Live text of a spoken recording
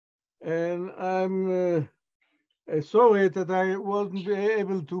and I'm sorry that I wasn't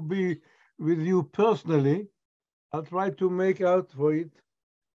able to be with you personally. I'll try to make out for it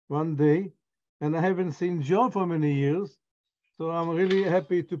one day. And I haven't seen John for many years, so I'm really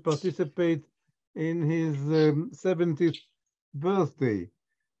happy to participate in his 70th birthday.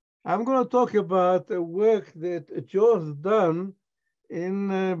 I'm going to talk about a work that Joe's done in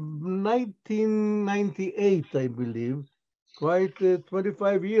 1998, I believe, quite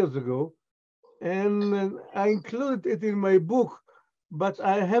 25 years ago. And I included it in my book, but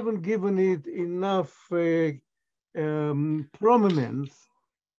I haven't given it enough prominence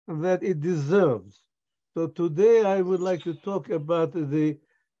that it deserves. So today I would like to talk about the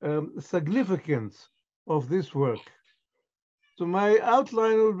significance of this work. So my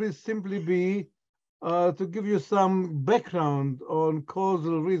outline will be simply be to give you some background on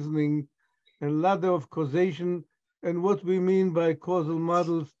causal reasoning and ladder of causation and what we mean by causal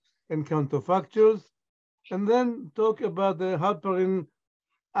models and counterfactuals, and then talk about the Halperin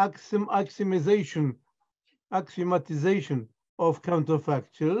axiomatization of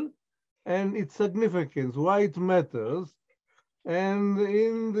counterfactual and its significance, why it matters. And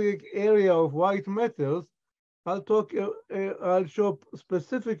in the area of why it matters, I'll show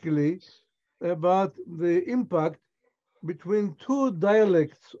specifically about the impact between two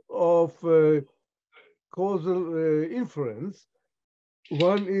dialects of causal inference.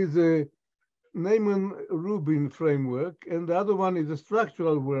 One is a Neyman-Rubin framework, and the other one is a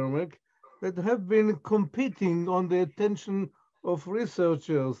structural framework that have been competing on the attention of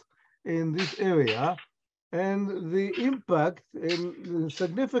researchers in this area. And the impact and the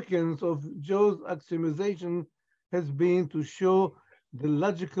significance of Joe's axiomatization has been to show the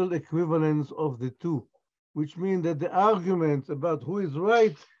logical equivalence of the two, which means that the arguments about who is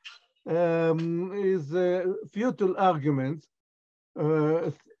right is futile arguments.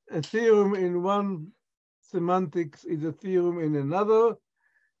 A theorem in one semantics is a theorem in another,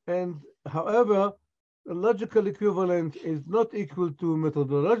 and however, the logical equivalence is not equal to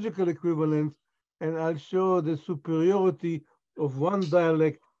methodological equivalence, and I'll show the superiority of one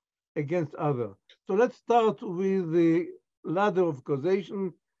dialect against other. So let's start with the ladder of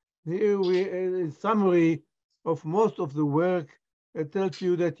causation. Here we a summary of most of the work. It tells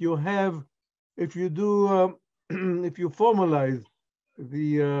you that you have, if you do, if you formalize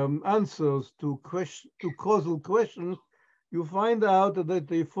the answers to causal questions, you find out that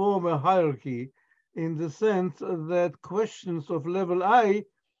they form a hierarchy in the sense that questions of level I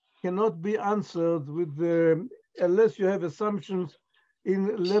cannot be answered with unless you have assumptions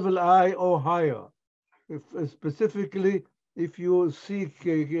in level I or higher. Specifically, if you seek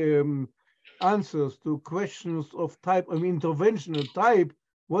answers to questions of type, interventional type,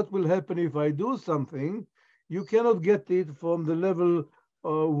 what will happen if I do something? You cannot get it from the level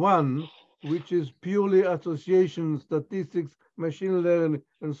one, which is purely association, statistics, machine learning,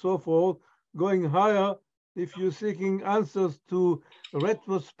 and so forth. Going higher, if you're seeking answers to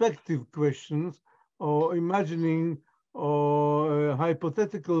retrospective questions or imagining or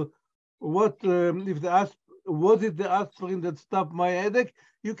hypothetical, what if was it the aspirin that stopped my headache?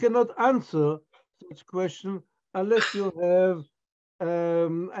 You cannot answer such question unless you have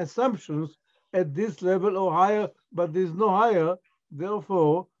assumptions at this level or higher, but there's no higher,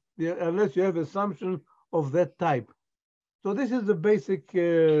 therefore, unless you have assumptions of that type. So this is the basic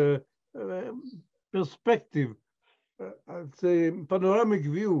uh, perspective, I'd say panoramic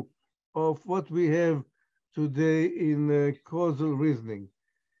view of what we have today in causal reasoning.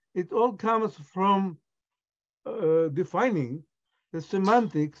 It all comes from defining the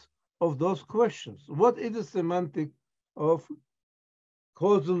semantics of those questions. What is the semantic of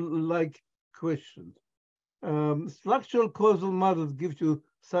causal-like questions? Structural causal models gives you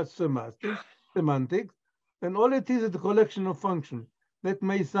such semantics, and all it is a collection of functions. That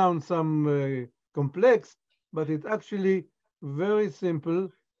may sound some complex, but it's actually very simple.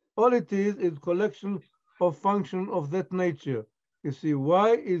 All it is collection of function of that nature. You see,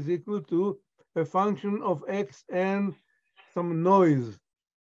 y is equal to a function of x and some noise.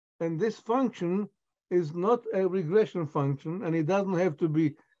 And this function is not a regression function, and it doesn't have to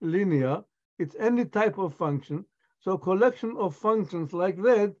be linear. It's any type of function. So collection of functions like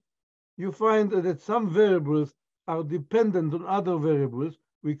that, you find that some variables are dependent on other variables.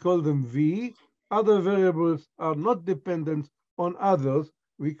 We call them V. Other variables are not dependent on others.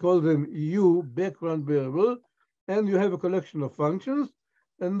 We call them U, background variable. And you have a collection of functions.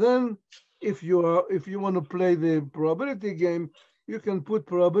 And then if you want to play the probability game, you can put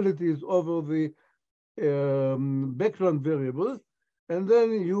probabilities over the background variables, and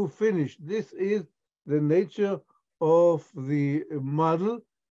then you finish. This is the nature of the model.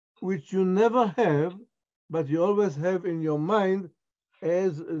 which you never have, but you always have in your mind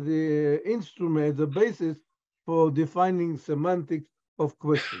as the instrument, the basis for defining semantics of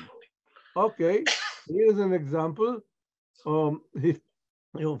question. Okay, here's an example. If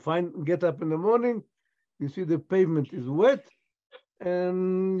you get up in the morning, you see the pavement is wet,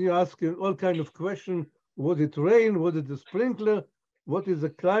 and you ask all kind of questions. Was it rain? Was it a sprinkler? What is the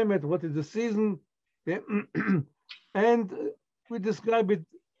climate? What is the season? Yeah. And we describe it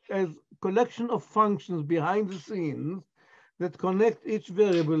as collection of functions behind the scenes that connect each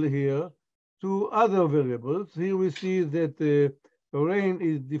variable here to other variables. Here we see that rain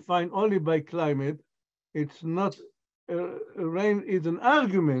is defined only by climate. It's not, rain is an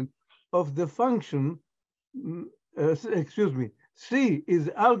argument of the function, excuse me, C is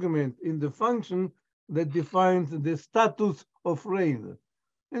the argument in the function that defines the status of rain.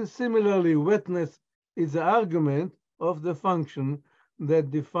 And similarly, wetness is the argument of the function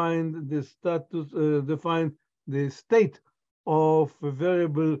that defines the status, define the state of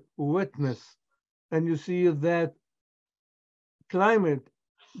variable wetness. And you see that climate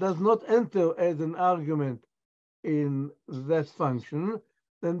does not enter as an argument in that function,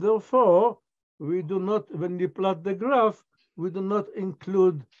 and therefore we do not, when we plot the graph, we do not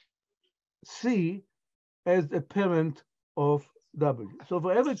include C as a parent of W. So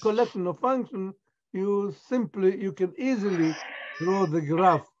for every collection of functions, you can easily draw the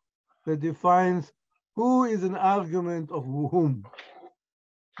graph that defines who is an argument of whom.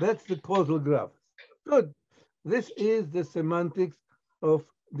 That's the causal graph. Good. This is the semantics of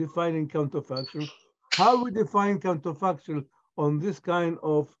defining counterfactual. How we define counterfactual on this kind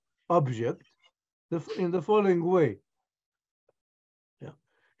of object in the following way. Yeah.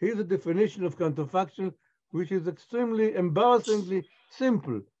 Here's a definition of counterfactual, which is extremely embarrassingly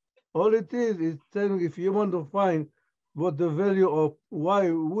simple. All it is telling if you want to find what the value of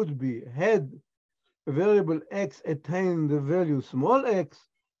y would be had variable x attain the value small x,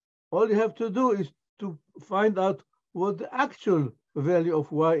 all you have to do is to find out what the actual value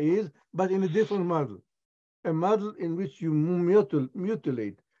of y is, but in a different model, a model in which you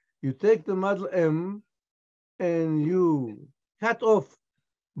mutilate. You take the model M and you cut off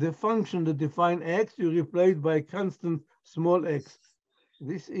the function that define x, you replace by a constant small x.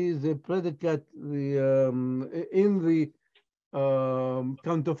 This is the predicate in the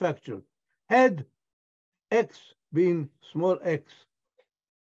counterfactual. Had x been small x,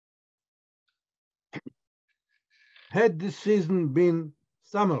 had this season been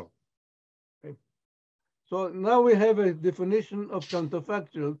summer. Okay. So now we have a definition of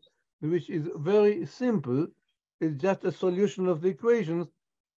counterfactual, which is very simple. It's just a solution of the equations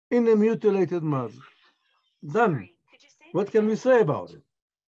in a mutilated model. Done. What can we say about it?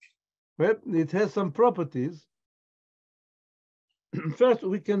 Well, it has some properties. First,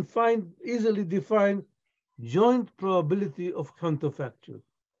 we can easily define joint probability of counterfactual.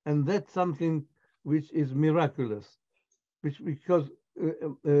 And that's something which is miraculous, because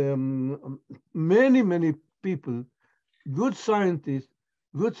many people, good scientists,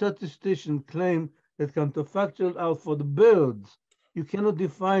 good statisticians claim that counterfactuals are for the birds. You cannot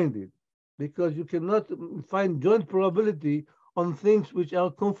define it because you cannot find joint probability on things which are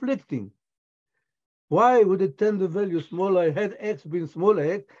conflicting. Why would it tend the value smaller had x been small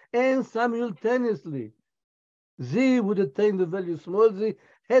x, and simultaneously z would attain the value small z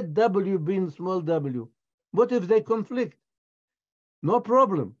had w been small w? What if they conflict? No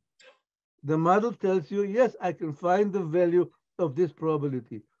problem. The model tells you, yes, I can find the value of this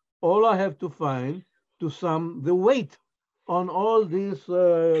probability. All I have to find to sum the weight on all these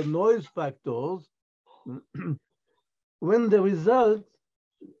noise factors when the results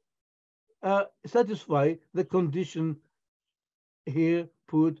satisfy the condition here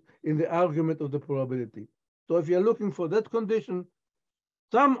put in the argument of the probability. So if you're looking for that condition,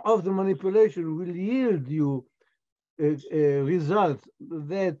 some of the manipulation will yield you results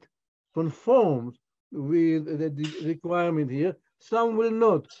that conforms with the requirement here. Some will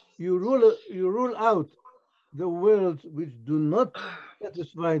not. You rule out the worlds which do not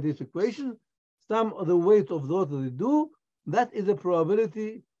satisfy this equation. Some of the weight of those that do. That is a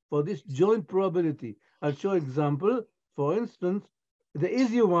probability for this joint probability. I'll show example. For instance, the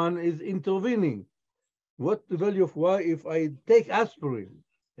easy one is intervening. What the value of y if I take aspirin?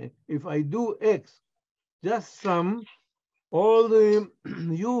 If I do x, just sum all the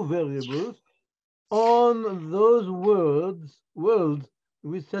u variables on those worlds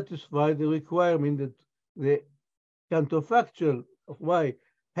which satisfy the requirement that the counterfactual of y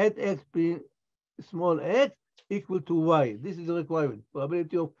had x been small x equal to y. This is the requirement,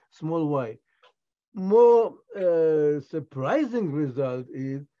 probability of small y. More surprising result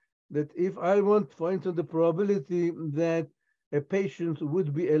is that if I want, for instance, the probability that a patient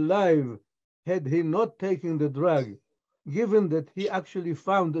would be alive had he not taken the drug, given that he actually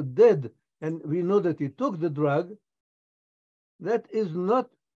found dead and we know that he took the drug, that is not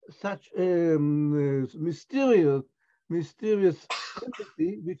such a mysterious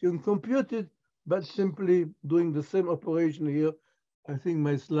entity. We can compute it, but simply doing the same operation here. I think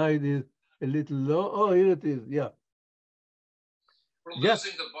my slide is a little low. Oh, here it is. Yeah. We're Yes.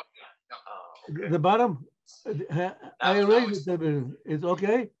 losing the bottom. Oh, okay. The bottom. I erased it. It's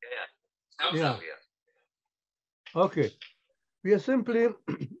okay? Yeah. Yeah. Yeah. Okay. We are simply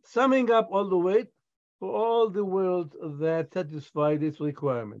summing up all the weight for all the worlds that satisfy this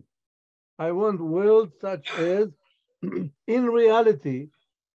requirement. I want worlds such as, in reality,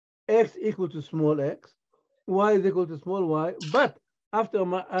 x equal to small x, y is equal to small y, but after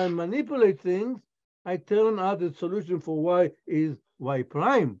I manipulate things, I turn out the solution for y is y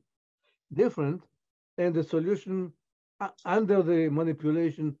prime, different, and the solution under the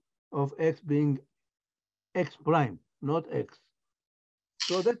manipulation of x being x prime, not x.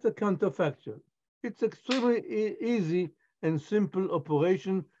 So that's a counterfactual. It's extremely easy and simple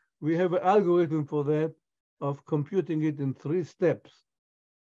operation. We have an algorithm for that of computing it in 3 steps.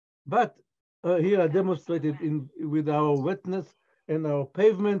 But here I demonstrated with our wetness and our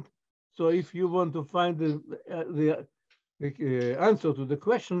pavement. So if you want to find the answer to the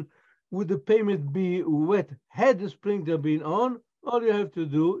question, would the pavement be wet had the sprinkler been on? All you have to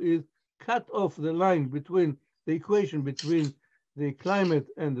do is cut off the line between the equation between the climate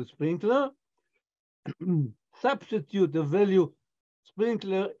and the sprinkler, substitute the value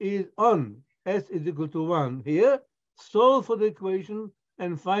sprinkler is on, S is equal to 1 here, solve for the equation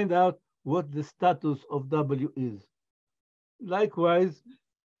and find out what the status of W is. Likewise,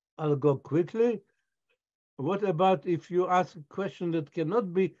 I'll go quickly. What about if you ask a question that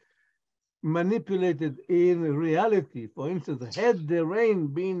cannot be manipulated in reality? For instance, had the rain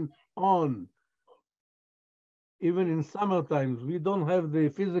been on, even in summer times, we don't have the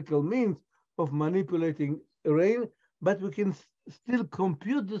physical means of manipulating rain, but we can still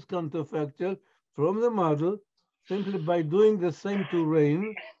compute this counterfactual from the model simply by doing the same to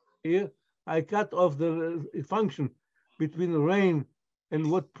rain. Here, I cut off the function between rain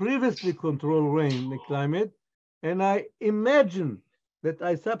and what previously controlled rain, the climate, and I imagine that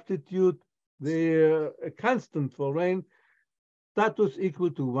I substitute the constant for rain status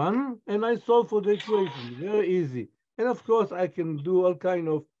equal to 1, and I solve for the equation. Very easy. And of course, I can do all kind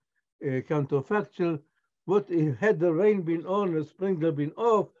of counterfactual. What if had the rain been on, the sprinkler been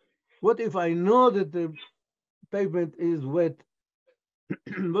off? What if I know that the pavement is wet?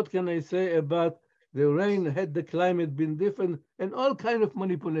 What can I say about the rain had the climate been different? And all kind of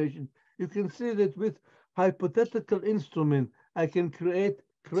manipulation. You can see that with hypothetical instrument, I can create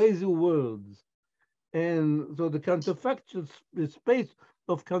crazy worlds. And so the counterfactual the space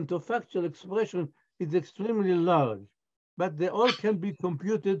of counterfactual expression is extremely large, but they all can be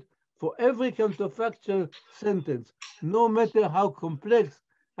computed for every counterfactual sentence. No matter how complex,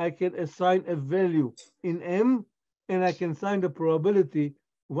 I can assign a value in M, and I can assign the probability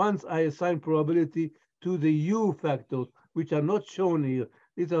once I assign probability to the U factors, which are not shown here.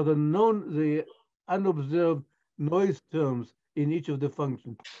 These are the unobserved noise terms in each of the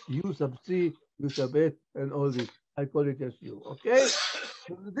functions. U sub C, U sub S, and all this. I call it as U, okay?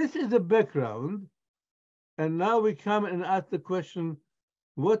 So this is the background. And now we come and ask the question,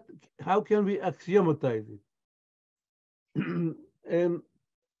 how can we axiomatize it?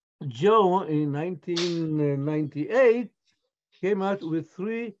 Joe in 1998 came out with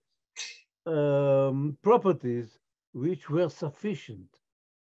 3 properties which were sufficient.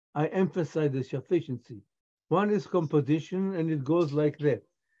 I emphasize the sufficiency. One is composition, and it goes like that.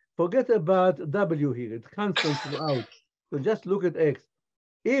 Forget about W here, it's constant throughout. So just look at X.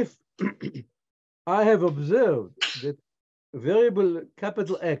 If I have observed that variable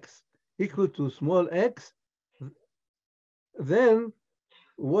capital X equal to small x, then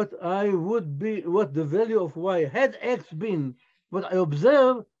what the value of y had X been, what I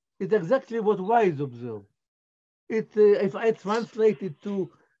observe is exactly what Y is observed. If I translate it to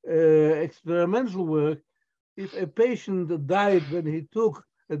experimental work, if a patient died when he took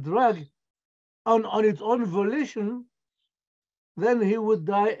a drug on its own volition, then he would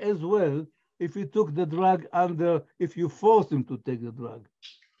die as well if he took the drug if you force him to take the drug.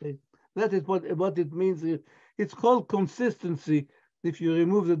 Okay? That is what it means. It's called consistency. If you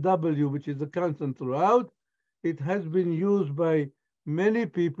remove the W, which is a constant throughout, it has been used by many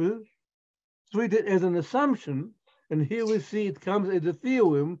people, treated as an assumption, and here we see it comes as a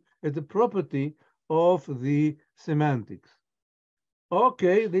theorem, as a property of the semantics.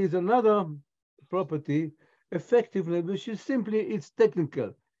 Okay, there is another property, effectiveness, which is simply, it's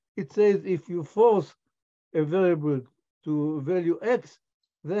technical. It says if you force a variable to value x,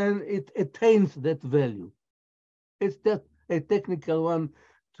 then it attains that value. It's just a technical one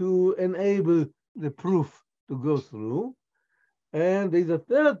to enable the proof to go through. And there's a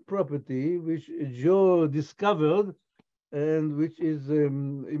third property which Joe discovered and which is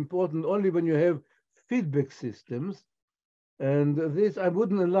important only when you have feedback systems. And this, I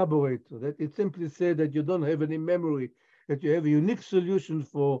wouldn't elaborate to that. It simply said that you don't have any memory, that you have a unique solution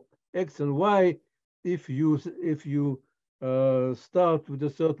for x and y if you start with a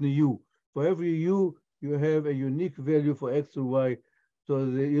certain u. For every u, you have a unique value for x and y, so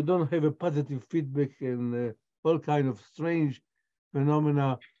you don't have a positive feedback and all kind of strange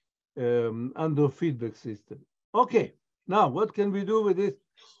phenomena under feedback system. Okay, now what can we do with this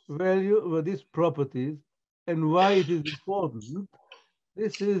value, with these properties, and why it is important?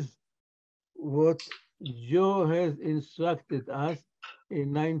 This is what Joe has instructed us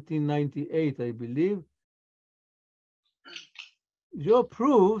in 1998, I believe. Joe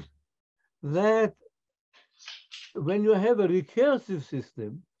proves that when you have a recursive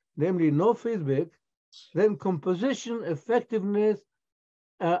system, namely no feedback, then composition, effectiveness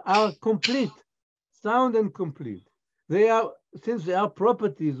are complete, sound and complete. They are, since they are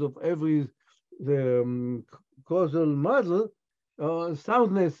properties of every causal model,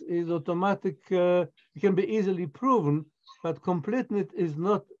 soundness is automatic, can be easily proven, but completeness is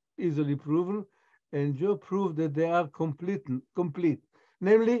not easily proven. And Joe proved that they are complete.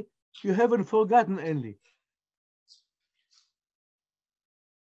 Namely, you haven't forgotten any.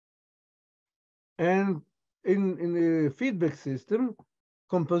 And in the feedback system,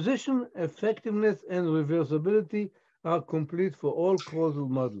 composition, effectiveness, and reversibility are complete for all causal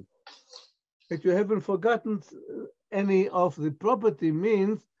models. If you haven't forgotten any of the property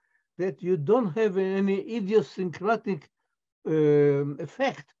means that you don't have any idiosyncratic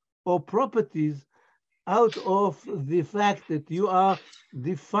effect or properties out of the fact that you are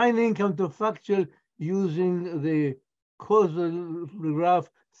defining counterfactual using the causal graph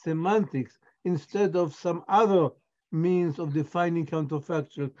semantics instead of some other means of defining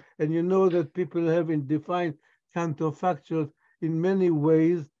counterfactuals. And you know that people have defined counterfactuals in many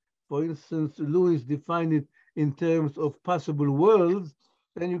ways. For instance, Lewis defined it in terms of possible worlds,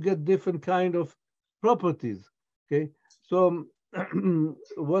 then you get different kind of properties. Okay, so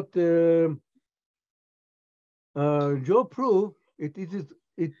what Joe proved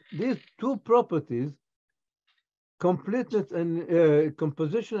these two properties, completeness and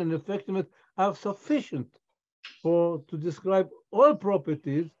composition and effectiveness, are sufficient to describe all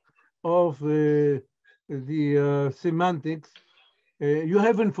properties of the semantics. You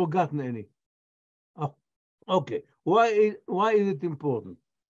haven't forgotten any. Oh, okay. Why is it important?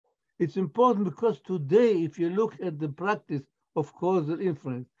 It's important because today, if you look at the practice of causal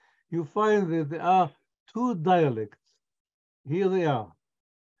inference, you find that there are two dialects. Here they are.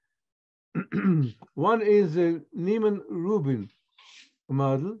 One is a Niemann-Rubin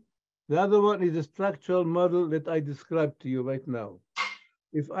model. The other one is a structural model that I described to you right now.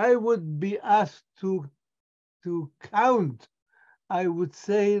 If I would be asked to count, I would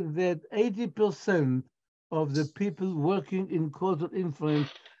say that 80% of the people working in causal inference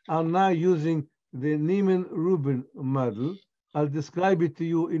are now using the Niemann-Rubin model. I'll describe it to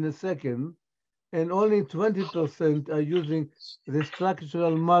you in a second. And only 20% are using the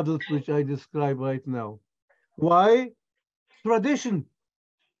structural models which I describe right now. Why? Tradition.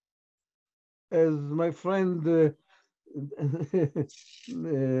 As my friend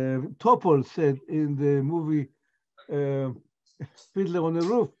Topol said in the movie Fiddler on the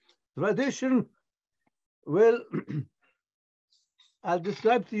Roof, tradition. Well, I'll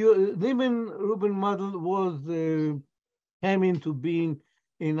describe to you, Niemann-Rubin model came into being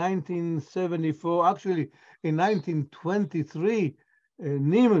in 1974. Actually, in 1923,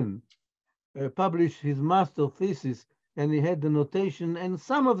 Niemann published his master thesis, and he had the notation and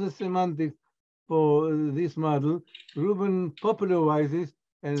some of the semantics for this model. Rubin popularized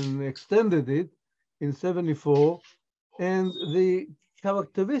and extended it in 74. And the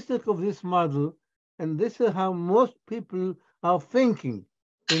characteristic of this model, and this is how most people are thinking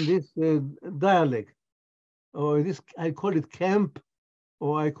in this dialect, or this, I call it camp,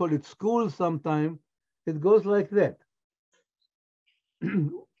 or I call it school sometime. It goes like that.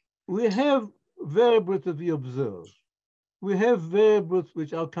 We have variables that we observe. We have variables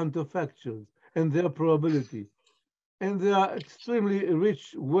which are counterfactuals and their probability. And they are extremely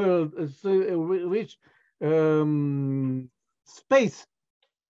rich rich space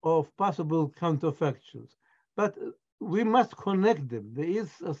of possible counterfactuals. But we must connect them. There is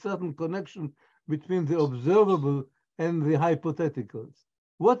a certain connection between the observable and the hypotheticals.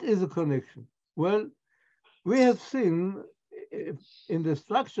 What is a connection? Well, we have seen in the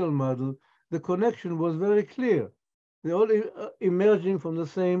structural model, the connection was very clear. They're all emerging from the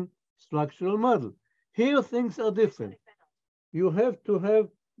same structural model. Here, things are different. You have to have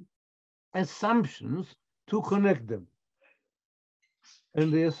assumptions to connect them.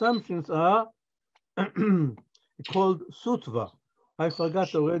 And the assumptions are called sutva. I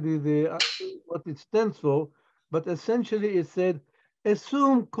forgot already what it stands for, but essentially it said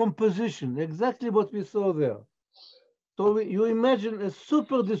assume composition, exactly what we saw there. So you imagine a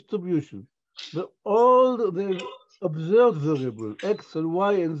super distribution. All the observed variable, x and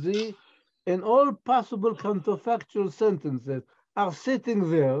y and z, and all possible counterfactual sentences are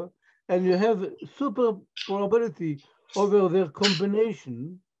sitting there, and you have super probability over their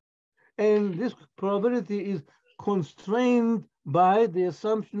combination, and this probability is constrained by the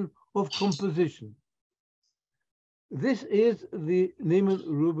assumption of composition. This is the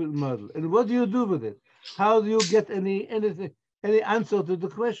Niemann-Rubin model. And what do you do with it? How do you get any answer to the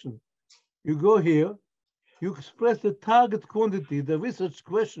question? You go here, you express the target quantity, the research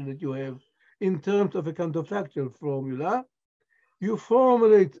question that you have in terms of a counterfactual formula. You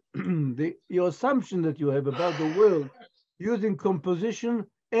formulate your assumption that you have about the world using composition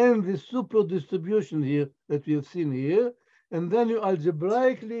and the super distribution here that we have seen here. And then you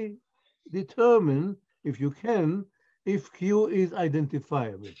algebraically determine, if you can, if Q is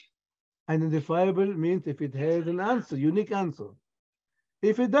identifiable. Identifiable means if it has an answer, unique answer.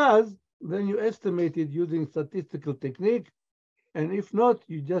 If it does, then you estimate it using statistical technique. And if not,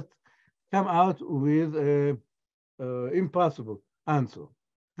 you just come out with an impossible answer.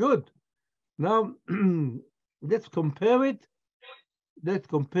 Good. Now, let's compare it. Let's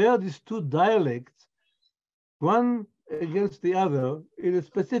compare these two dialects, one against the other, in a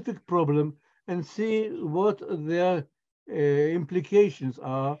specific problem and see what their implications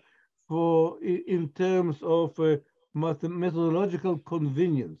are in terms of methodological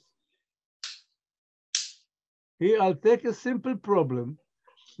convenience. Here, I'll take a simple problem,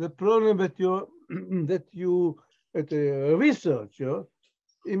 the problem that a researcher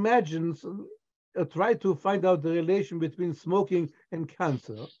imagines, try to find out the relation between smoking and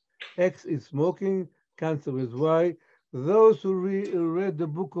cancer. X is smoking, cancer is Y. Those who read the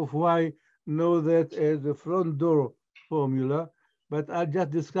book of Y know that as a front door formula, but I'll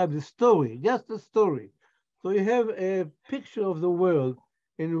just describe the story, just the story. So you have a picture of the world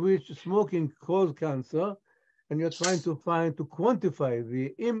in which smoking causes cancer, and you're trying to quantify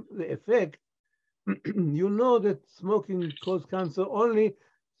the effect. You know that smoking causes cancer only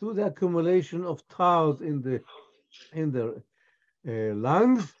through the accumulation of tars in the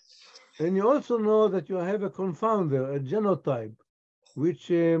lungs. And you also know that you have a confounder, a genotype, which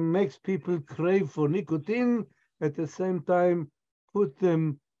makes people crave for nicotine, at the same time put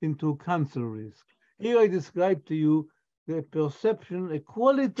them into cancer risk. Here I describe to you the perception, a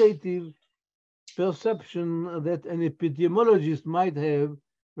qualitative perception that an epidemiologist might have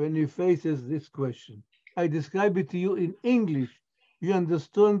when he faces this question. I describe it to you in English. You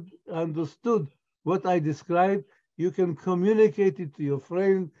understood what I described. You can communicate it to your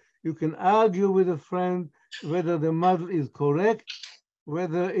friend. You can argue with a friend whether the model is correct,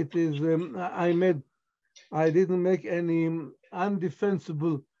 whether it is, I didn't make any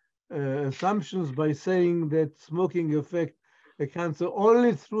undefensible assumptions by saying that smoking affects a cancer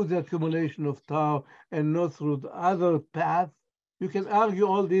only through the accumulation of tar and not through the other path. You can argue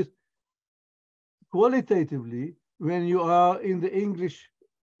all this qualitatively when you are in the English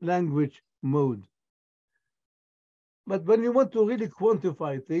language mode. But when you want to really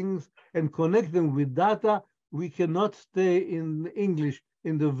quantify things and connect them with data, we cannot stay in English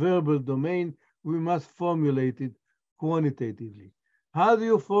in the verbal domain. We must formulate it quantitatively. How do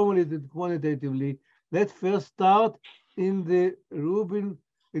you formulate it quantitatively? Let's first start in the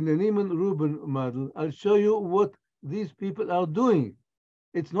Niemann-Rubin model. I'll show you what these people are doing.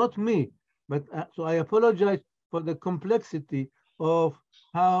 It's not me, but so I apologize for the complexity of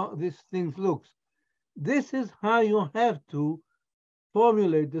how this thing looks. This is how you have to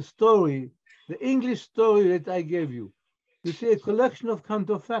formulate the story, the English story that I gave you. You see a collection of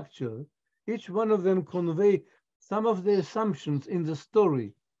counterfactuals. Each one of them convey some of the assumptions in the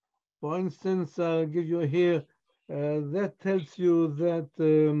story. For instance, I'll give you here, that tells you that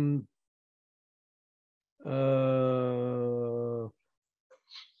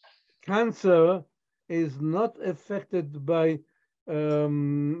cancer is not affected by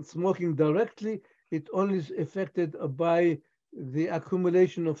smoking directly. It only is affected by the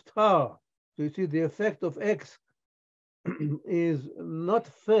accumulation of tar. So you see the effect of X is not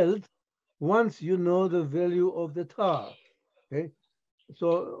felt once you know the value of the tar. Okay,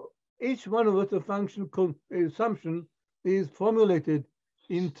 so each one of the function assumption is formulated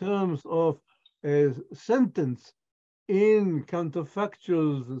in terms of a sentence in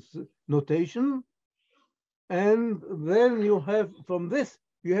counterfactual notation, and then you have from this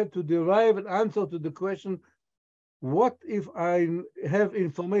you have to derive an answer to the question: what if I have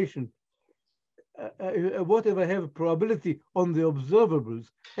information? What if I have a probability on the observables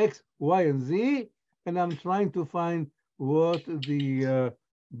x, y, and z, and I'm trying to find what the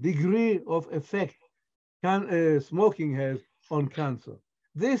degree of effect smoking has on cancer.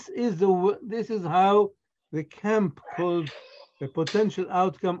 This is how the camp called a potential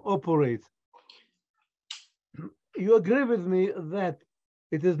outcome operates. You agree with me that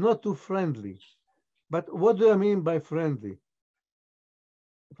it is not too friendly, but what do I mean by friendly?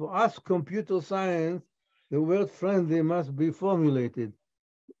 For us, computer science, the word friendly must be formulated.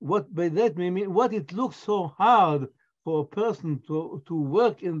 What by that we mean, what it looks so hard for a person to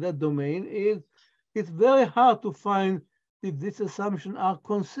work in that domain is it's very hard to find if these assumptions are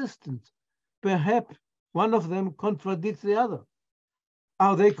consistent. Perhaps one of them contradicts the other.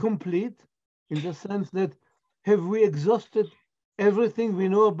 Are they complete in the sense that have we exhausted everything we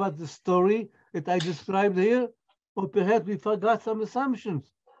know about the story that I described here? Or perhaps we forgot some assumptions.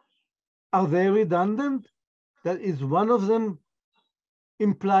 Are they redundant? That is, one of them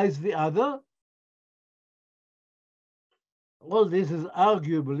implies the other. All this is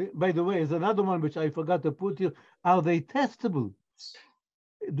arguably, by the way, is another one which I forgot to put here. Are they testable?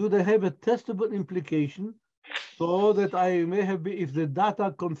 Do they have a testable implication so that I may have, if the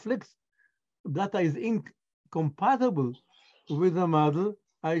data conflicts, data is incompatible with the model,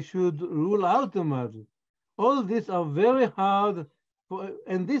 I should rule out the model. All these are very hard,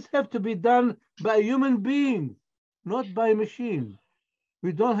 and this have to be done by a human being, not by a machine.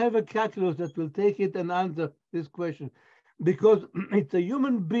 We don't have a calculus that will take it and answer this question because it's a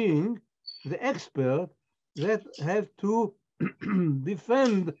human being, the expert, that have to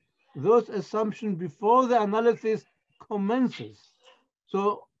defend those assumptions before the analysis commences.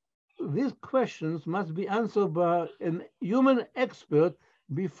 So these questions must be answered by a human expert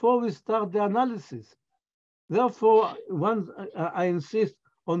before we start the analysis. Therefore, I insist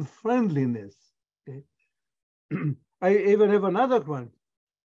on friendliness. Okay? I even have another one.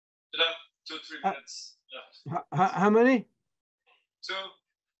 2, 3 minutes left. How many? 2,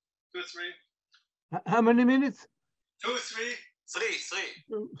 3. How many minutes? 2, 3.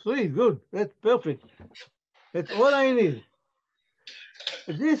 3. 3, good. That's perfect. That's all I need.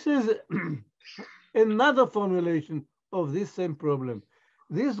 This is another formulation of this same problem.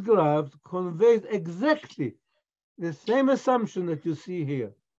 This graph conveys exactly the same assumption that you see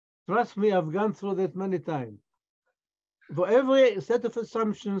here. Trust me, I've gone through that many times. For every set of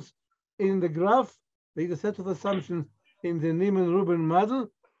assumptions in the graph, there is a set of assumptions in the Niemann-Rubin model,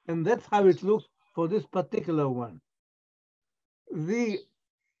 and that's how it looks for this particular one. The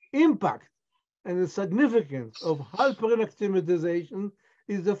impact and the significance of Halpern axiomatization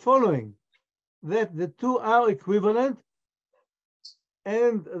is the following, that the two are equivalent,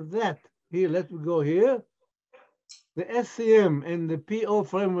 and that, here, let me go here, the SCM and the PO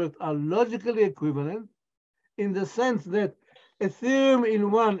framework are logically equivalent in the sense that a theorem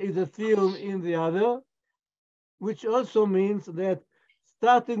in one is a theorem in the other, which also means that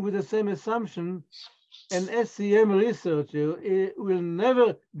starting with the same assumption, an SCM researcher will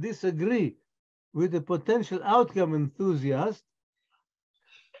never disagree with the potential outcome enthusiast.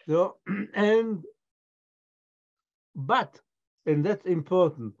 So, but, and that's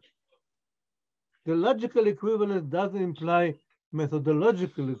important, the logical equivalence doesn't imply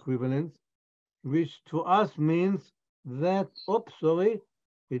methodological equivalence, which to us means that,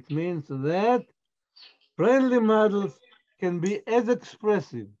 it means that friendly models can be as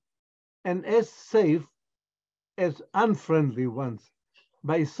expressive and as safe as unfriendly ones.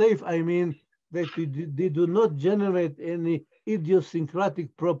 By safe, I mean that they do not generate any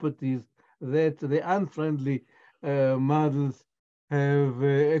idiosyncratic properties that the unfriendly models have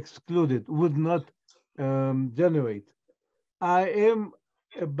excluded, would not generate. I am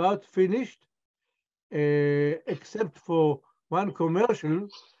about finished, except for one commercial.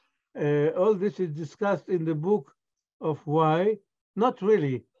 All this is discussed in the book of why, not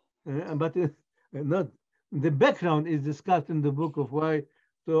really, but not the background is discussed in the book of why.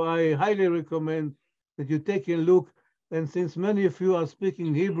 So I highly recommend that you take a look. And since many of you are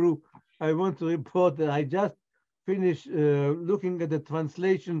speaking Hebrew, I want to report that I just finished looking at the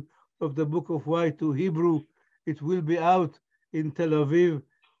translation of the book of why to Hebrew. It will be out in Tel Aviv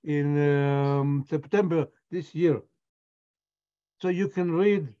in September this year. so you can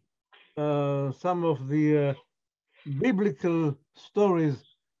read some of the biblical stories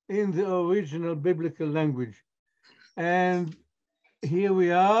in the original biblical language. And here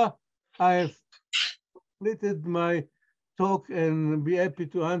we are. I've completed my talk and be happy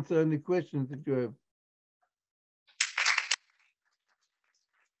to answer any questions that you have.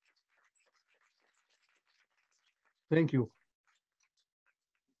 Thank you.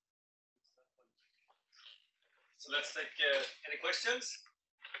 So let's take any questions.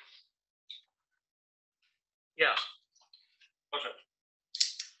 Yeah. Roger.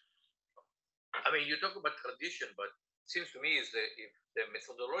 I mean, you talk about tradition, but it seems to me is that if the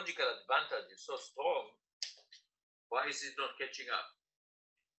methodological advantage is so strong, why is it not catching up?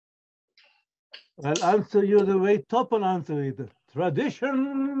 I'll answer you the way Topon answered it.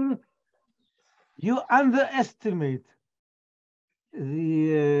 Tradition. You underestimate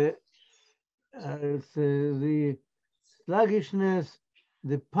the sluggishness,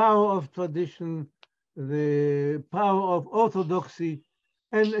 the power of tradition, the power of orthodoxy,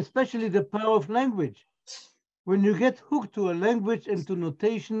 and especially the power of language. When you get hooked to a language and to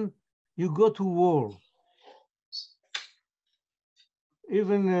notation, you go to war.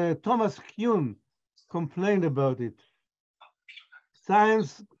 Even Thomas Kuhn complained about it.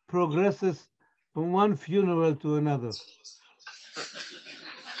 Science progresses from one funeral to another.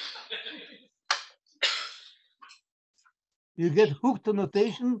 You get hooked to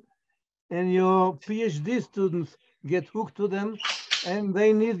notation, and your PhD students get hooked to them, and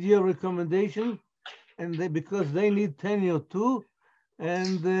they need your recommendation, and because they need tenure too,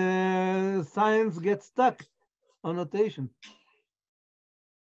 and science gets stuck on notation.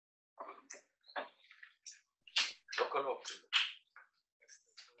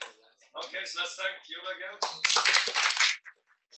 Okay, so let's thank you again.